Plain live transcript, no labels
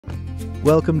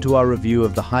Welcome to our review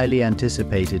of the highly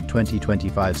anticipated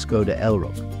 2025 Skoda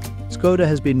Elroq. Skoda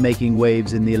has been making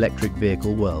waves in the electric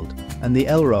vehicle world, and the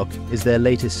Elroq is their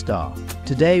latest star.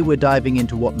 Today we're diving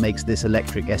into what makes this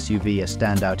electric SUV a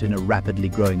standout in a rapidly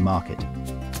growing market.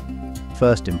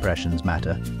 First impressions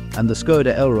matter, and the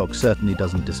Skoda Elroq certainly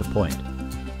doesn't disappoint.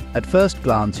 At first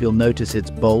glance you'll notice its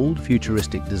bold,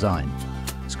 futuristic design.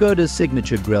 Skoda's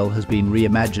signature grille has been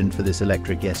reimagined for this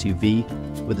electric SUV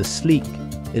with a sleek,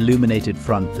 illuminated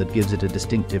front that gives it a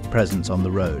distinctive presence on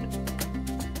the road.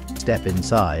 Step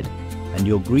inside, and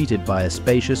you're greeted by a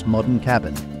spacious modern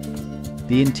cabin.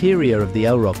 The interior of the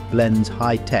Elroq blends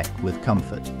high-tech with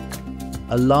comfort.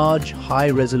 A large,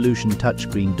 high-resolution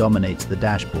touchscreen dominates the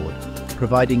dashboard,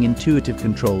 providing intuitive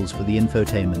controls for the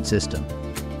infotainment system.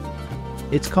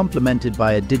 It's complemented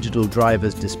by a digital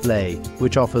driver's display,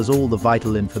 which offers all the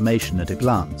vital information at a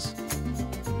glance.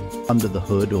 Under the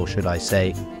hood, or should I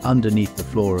say, underneath the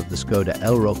floor of the Skoda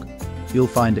Elroq, you'll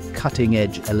find a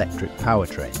cutting-edge electric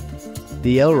powertrain.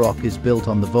 The Elroq is built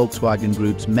on the Volkswagen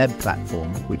Group's MEB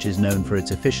platform, which is known for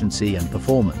its efficiency and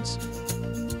performance.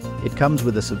 It comes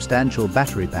with a substantial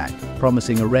battery pack,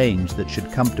 promising a range that should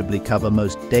comfortably cover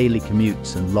most daily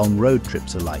commutes and long road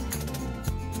trips alike.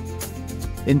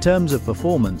 In terms of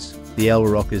performance, the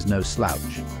Elroq is no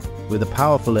slouch. With a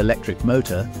powerful electric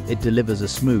motor, it delivers a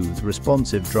smooth,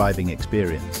 responsive driving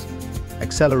experience.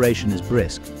 Acceleration is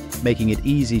brisk, making it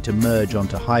easy to merge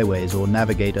onto highways or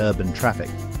navigate urban traffic.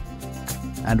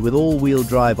 And with all-wheel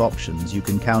drive options, you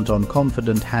can count on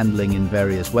confident handling in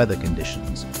various weather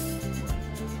conditions.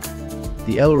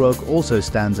 The Elroq also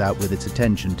stands out with its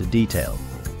attention to detail.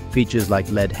 Features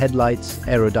like LED headlights,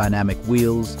 aerodynamic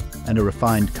wheels, and a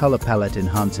refined color palette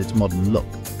enhance its modern look.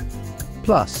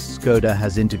 Plus, Skoda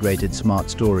has integrated smart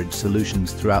storage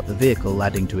solutions throughout the vehicle,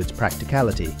 adding to its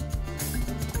practicality.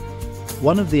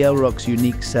 One of the Elroq's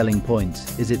unique selling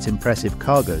points is its impressive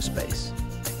cargo space.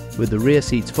 With the rear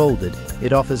seats folded,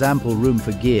 it offers ample room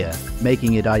for gear,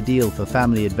 making it ideal for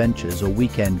family adventures or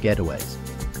weekend getaways.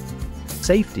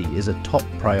 Safety is a top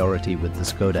priority with the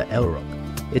Skoda Elroq.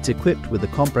 It's equipped with a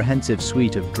comprehensive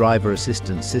suite of driver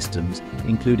assistance systems,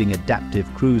 including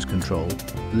adaptive cruise control,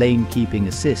 lane keeping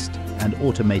assist, and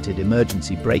automated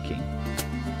emergency braking.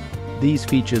 These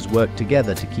features work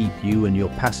together to keep you and your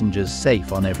passengers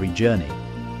safe on every journey.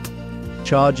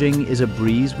 Charging is a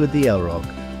breeze with the Elroq,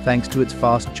 thanks to its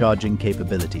fast charging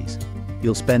capabilities.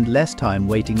 You'll spend less time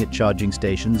waiting at charging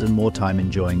stations and more time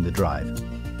enjoying the drive.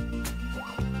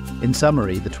 In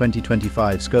summary, the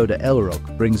 2025 Skoda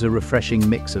Elroq brings a refreshing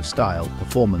mix of style,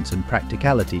 performance, and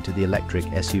practicality to the electric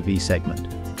SUV segment.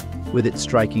 With its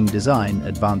striking design,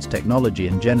 advanced technology,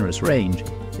 and generous range,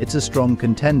 it's a strong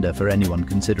contender for anyone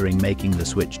considering making the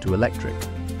switch to electric.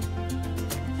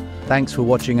 Thanks for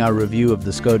watching our review of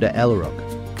the Skoda Elroq.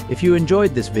 If you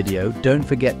enjoyed this video, don't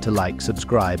forget to like,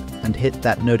 subscribe, and hit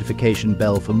that notification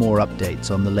bell for more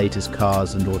updates on the latest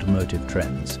cars and automotive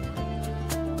trends.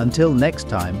 Until next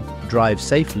time, drive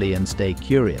safely and stay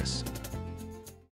curious.